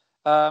ideal.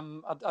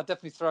 I'd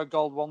definitely throw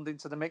Gold Wand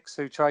into the mix,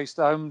 who traced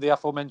home the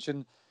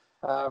aforementioned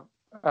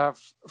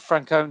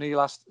Franconia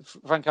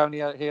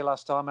here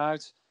last time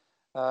out.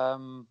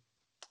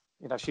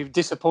 She was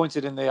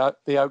disappointed in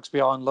the Oaks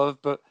Behind Love,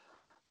 but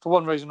for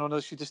one reason or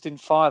another, she just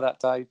didn't fire that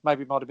day.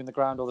 Maybe it might have been the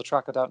ground or the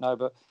track, I don't know,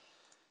 but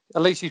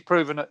at least she's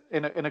proven it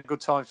in a good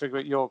time figure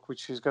at York,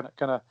 which is going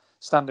to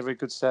stand her in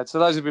good stead. So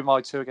those would be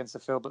my two against the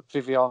field, but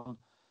Vivian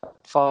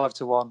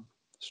 5-1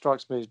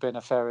 strikes me as being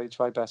a fair each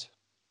way bet.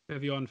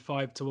 Vivian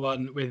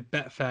 5-1 with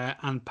Betfair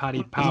and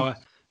Paddy Power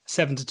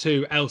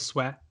 7-2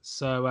 elsewhere.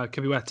 So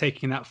could be worth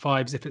taking that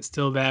fives if it's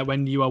still there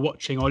when you are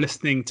watching or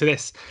listening to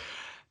this.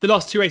 The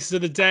last two races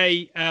of the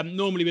day,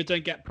 normally we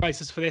don't get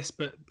prices for this,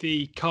 but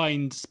the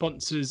kind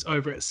sponsors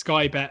over at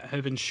Sky Bet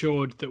have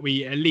ensured that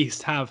we at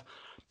least have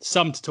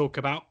some to talk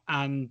about.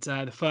 And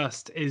the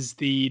first is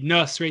the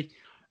nursery.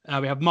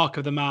 We have Mark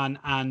of the Man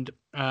and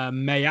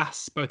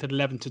Mayas, both at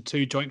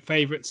 11-2 joint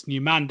favourites.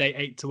 New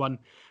Mandate 8-1,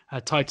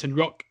 Titan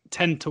Rock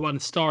 10-1,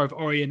 Star of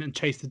Orion and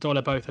Chase the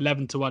Dollar, both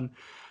 11-1.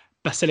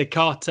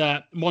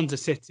 Basilicata, Monza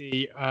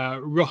City,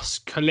 Ross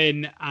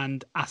Colin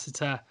and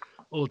Assiter,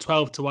 all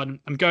 12-1.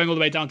 I'm going all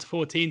the way down to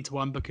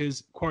 14-1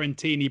 because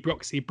Quarantini,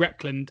 Broxy,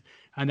 Breckland,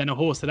 and then a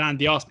horse that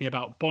Andy asked me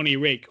about, Bonnie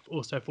Rig,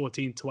 also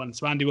 14-1.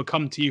 So Andy, will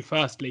come to you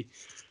firstly.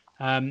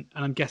 And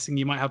I'm guessing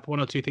you might have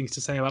one or two things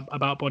to say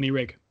about Bonnie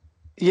Rig.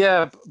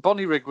 Yeah,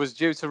 Bonnie Rig was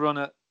due to run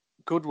at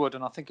Goodwood,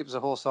 and I think it was a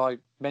horse I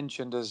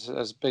mentioned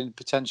as being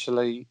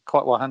potentially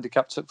quite well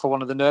handicapped for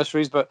one of the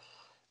nurseries, but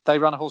they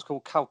ran a horse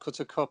called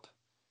Calcutta Cup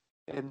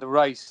in the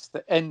race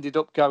that ended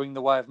up going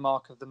the way of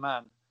Mark of the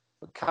Man.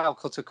 But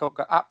Calcutta Cup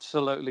got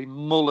absolutely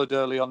mullered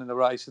early on in the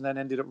race and then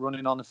ended up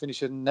running on and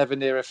finishing never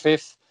near a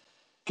fifth.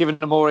 Given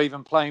a more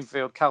even playing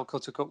field,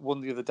 Calcutta Cup won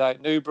the other day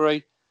at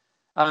Newbury.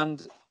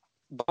 And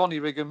Bonnie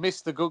Rig, who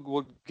missed the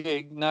Goodwood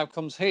gig, now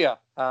comes here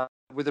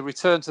with a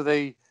return to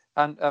the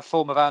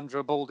form of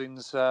Andrew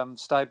Balding's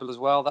stable as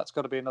well. That's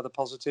got to be another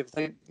positive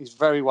thing. He's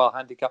very well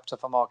handicapped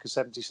for Marcus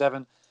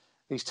 77.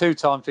 His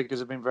two-time figures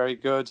have been very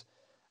good.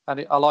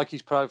 And I like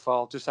his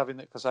profile, just having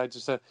it,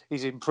 because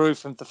he's improved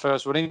from the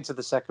first run into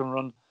the second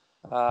run.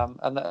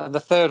 And the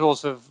third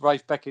horse of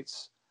Rafe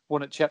Beckett's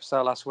won at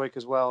Chepstow last week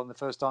as well, in the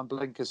first time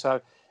blinker.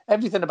 So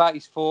everything about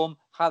his form,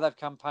 how they've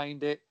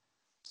campaigned it,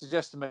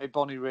 suggests to me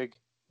Bonnie Rig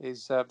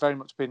is very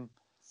much been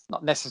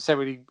not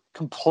necessarily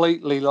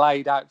completely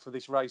laid out for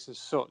this race as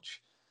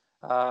such.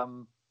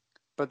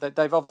 But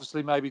they've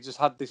obviously maybe just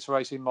had this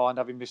race in mind,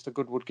 having missed a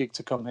Goodwood gig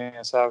to come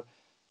here. So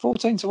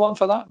 14-1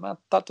 for that, man.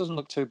 That doesn't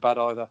look too bad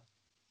either.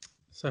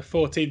 So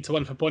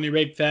 14-1 for Bonnie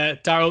Rig there.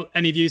 Daryl,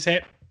 any views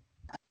here?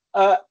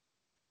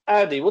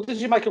 Andy, what did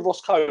you make of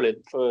Ross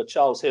Colin for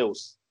Charles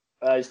Hills?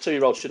 His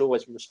 2-year-olds should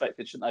always be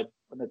respected, shouldn't they,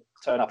 when they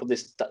turn up on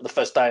the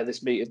first day of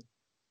this meeting?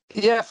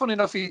 Yeah, funny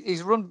enough,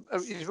 his run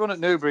at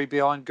Newbury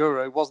behind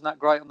Guru wasn't that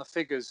great on the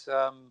figures,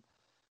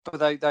 but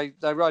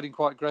they rode him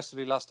quite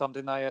aggressively last time,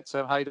 didn't they? At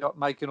Haydock,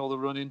 making all the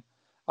running.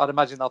 I'd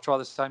imagine they'll try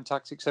the same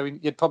tactic. So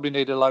you'd probably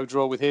need a low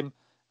draw with him.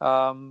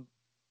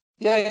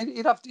 Yeah,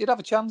 he'd have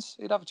a chance.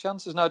 He'd have a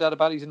chance. There's no doubt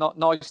about it. He's a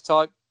nice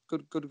type,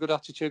 good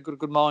attitude,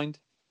 good mind.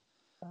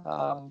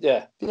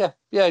 Yeah,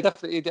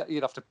 definitely.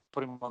 You'd have to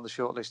put him on the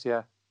short list.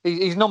 Yeah,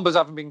 his numbers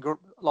haven't been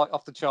like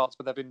off the charts,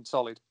 but they've been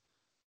solid.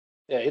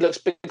 Yeah, he looks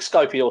big,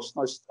 scopy horse.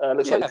 Nice.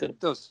 Looks like he could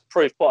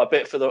prove quite a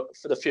bit for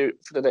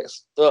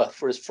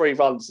his 3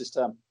 runs this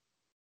term.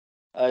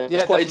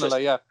 Yeah, quite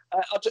definitely. Yeah,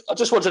 I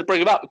just wanted to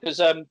bring him up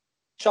because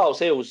Charles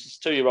Hills'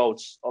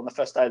 2-year-olds on the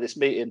first day of this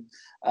meeting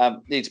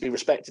need to be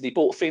respected. He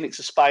bought Phoenix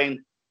of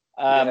Spain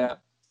over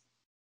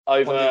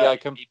the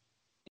Acom.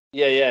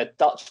 Yeah.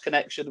 Dutch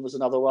Connection was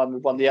another one. We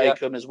won the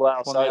Acom as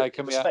well.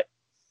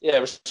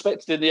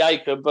 Respected in the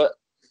Acom, but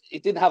he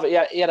didn't have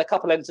it. He had a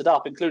couple entered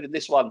up, including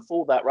this one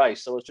for that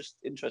race. So it was just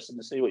interesting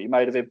to see what you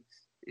made of him.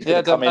 He's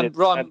and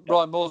Ryan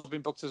Moore's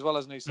been booked as well,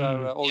 hasn't he?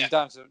 So he's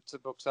down to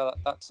book. So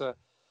that's a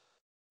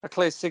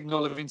clear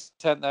signal of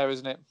intent there,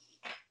 isn't it?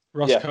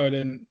 Ross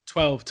Colin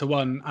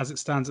 12-1 as it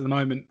stands at the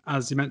moment.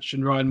 As you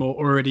mentioned, Ryan Moore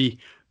already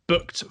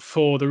booked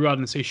for the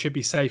run, so he should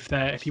be safe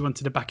there if you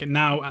wanted to back it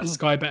now at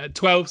Sky Bet at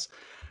 12s.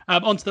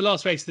 On to the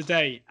last race of the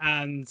day,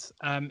 and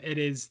it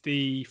is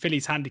the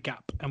Fillies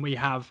handicap, and we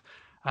have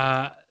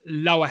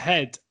Lower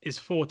Head is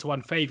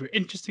 4-1 favourite.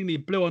 Interestingly,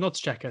 blue on odds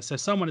checker, so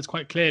someone has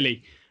quite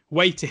clearly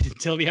waited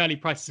until the early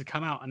prices have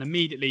come out and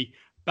immediately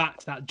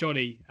backed that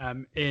jolly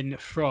in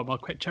from. I'll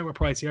quick check what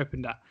price he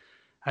opened at.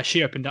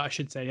 She opened at, I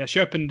should say. Yeah, she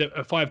opened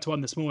at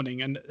 5-1 this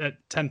morning, and at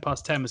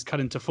 10:10 was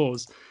cut into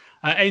 4s.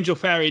 Angel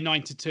Fairy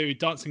 9-2,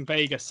 Dancing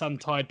Vega, Sun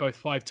Tide both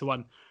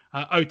 5-1,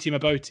 Oti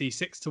Maboti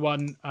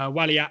 6-1,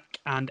 Waliak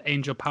and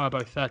Angel Power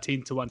both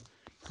 13-1.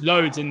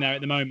 Loads in there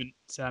at the moment.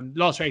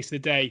 Last race of the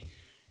day.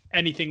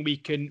 Anything we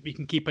can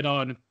keep an eye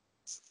on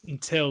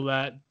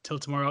until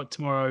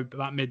tomorrow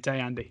about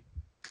midday, Andy.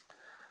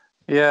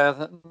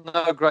 Yeah,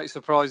 no great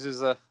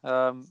surprises.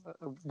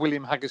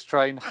 William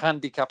Haggerstrain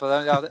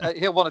handicapper.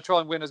 He'll want to try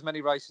and win as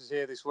many races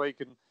here this week,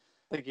 and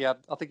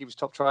I think he was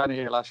top trainer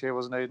here last year,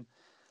 wasn't he?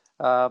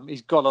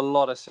 He's got a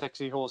lot of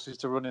sexy horses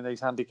to run in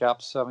these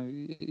handicaps. I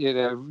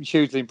mean,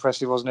 hugely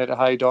impressive, wasn't it, at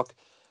Haydock?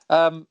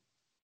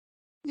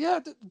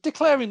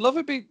 Declaring Love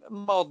would be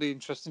mildly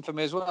interesting for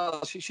me as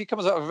well. She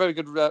comes out of a very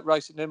good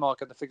race at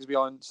Newmarket, and the figures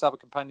behind Sabre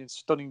Companion's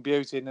Stunning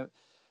Beauty, and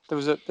there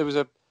was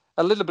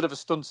a little bit of a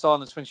stunned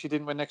silence when she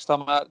didn't win next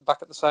time out back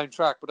at the same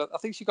track. But I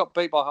think she got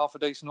beat by half a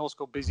decent horse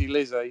called Busy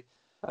Lizzie.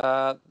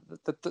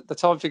 The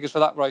time figures for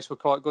that race were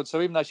quite good.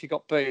 So even though she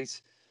got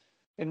beat,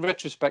 in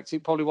retrospect,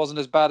 it probably wasn't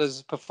as bad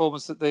as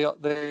performance that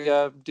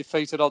the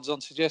defeated odds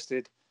on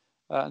suggested.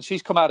 And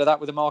she's come out of that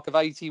with a mark of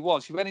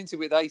 81. She went into it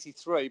with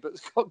 83, but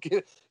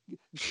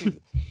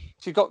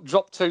she got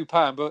dropped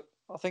 £2. But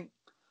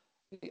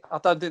I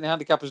don't think the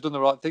handicapper's done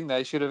the right thing there.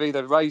 He should have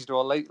either raised her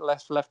or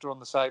left her on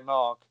the same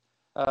mark.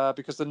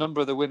 Because the number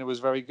of the winner was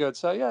very good.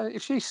 So, yeah,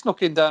 if she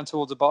snuck in down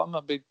towards the bottom,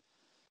 I'd be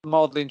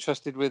mildly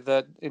interested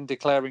in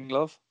Declaring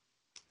Love.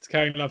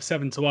 Declaring Love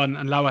 7-1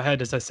 and Lower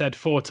Head, as I said,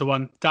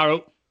 4-1.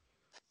 Daryl?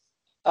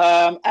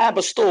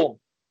 Amber Storm,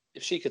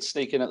 if she could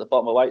sneak in at the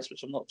bottom of weights,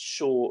 which I'm not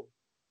sure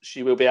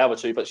she will be able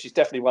to, but she's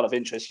definitely one of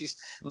interest. She's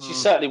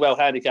certainly well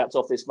handicapped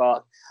off this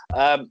mark.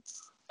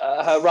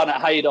 Her run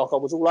at Haydock, I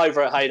was all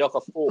over at Haydock. I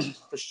thought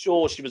for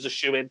sure she was a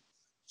shoo-in.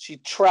 She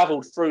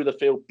travelled through the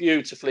field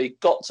beautifully,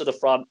 got to the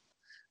front.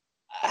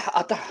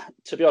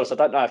 To be honest, I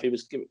don't know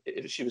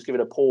if she was given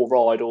a poor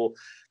ride or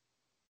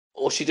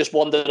she just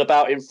wandered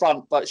about in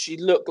front, but she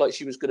looked like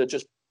she was going to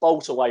just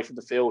bolt away from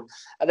the field.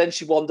 And then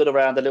she wandered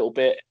around a little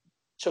bit,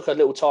 took a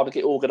little time to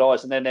get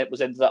organised, and then it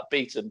was ended up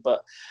beaten.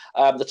 But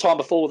the time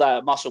before that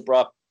at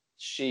Musselburgh,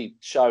 she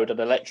showed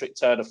an electric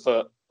turn of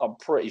foot. I'm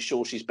pretty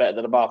sure she's better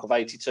than a mark of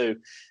 82.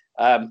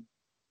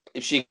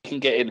 If she can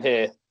get in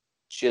here,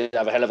 she'll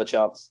have a hell of a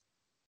chance.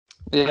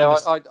 Yeah,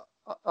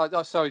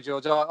 I sorry,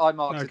 George. I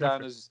marked it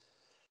down as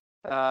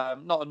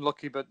not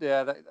unlucky, but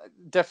yeah, they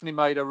definitely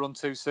made her run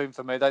too soon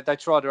for me. They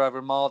tried her over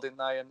a mile, didn't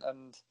they?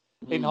 And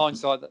in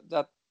hindsight,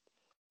 that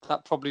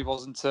probably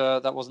wasn't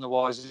a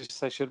wise.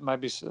 They should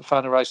maybe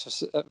found a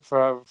race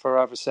for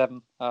over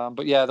 7.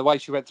 But yeah, the way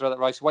she went through that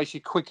race, the way she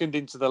quickened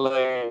into the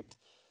lead,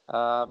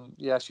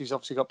 she's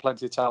obviously got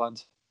plenty of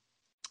talent.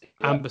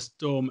 Yeah. Amber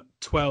Storm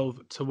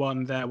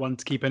 12-1 there, one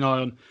to keep an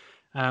eye on.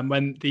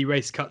 When the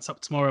race cuts up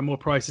tomorrow, more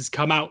prices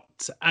come out.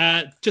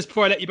 Just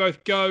before I let you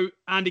both go,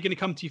 Andy, going to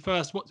come to you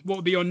first. What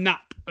would be your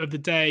nap of the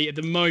day at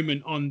the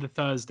moment on the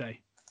Thursday?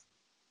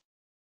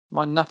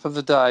 My nap of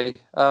the day,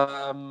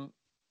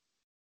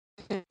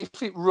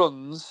 if it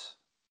runs,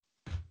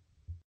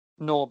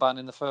 Norban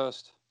in the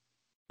first.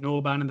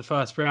 Norban in the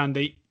first for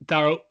Andy.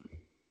 Daryl?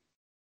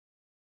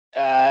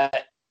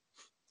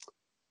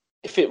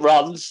 If it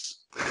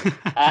runs,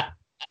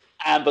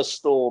 Amber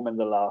Storm in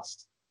the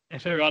last.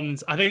 If it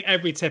runs, I think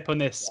every tip on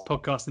this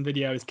podcast and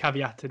video is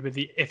caveated with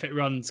the if it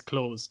runs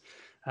clause,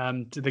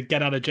 the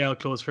get out of jail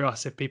clause for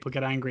us if people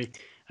get angry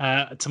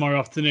tomorrow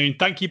afternoon.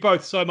 Thank you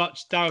both so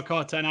much, Daryl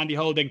Carter and Andy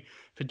Holding,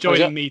 for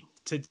joining me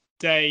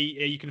today.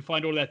 You can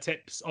find all their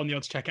tips on the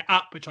Odds Checker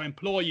app, which I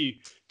implore you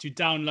to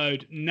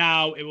download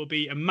now. It will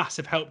be a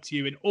massive help to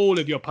you in all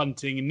of your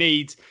punting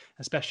needs,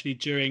 especially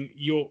during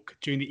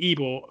the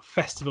Ebor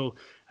Festival.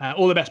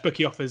 All the best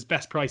bookie offers,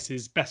 best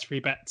prices, best free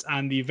bets,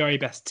 and the very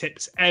best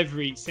tips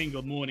every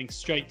single morning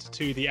straight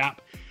to the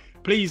app.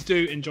 Please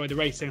do enjoy the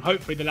racing.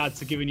 Hopefully the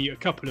lads are giving you a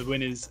couple of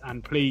winners,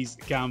 and please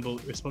gamble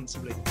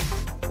responsibly.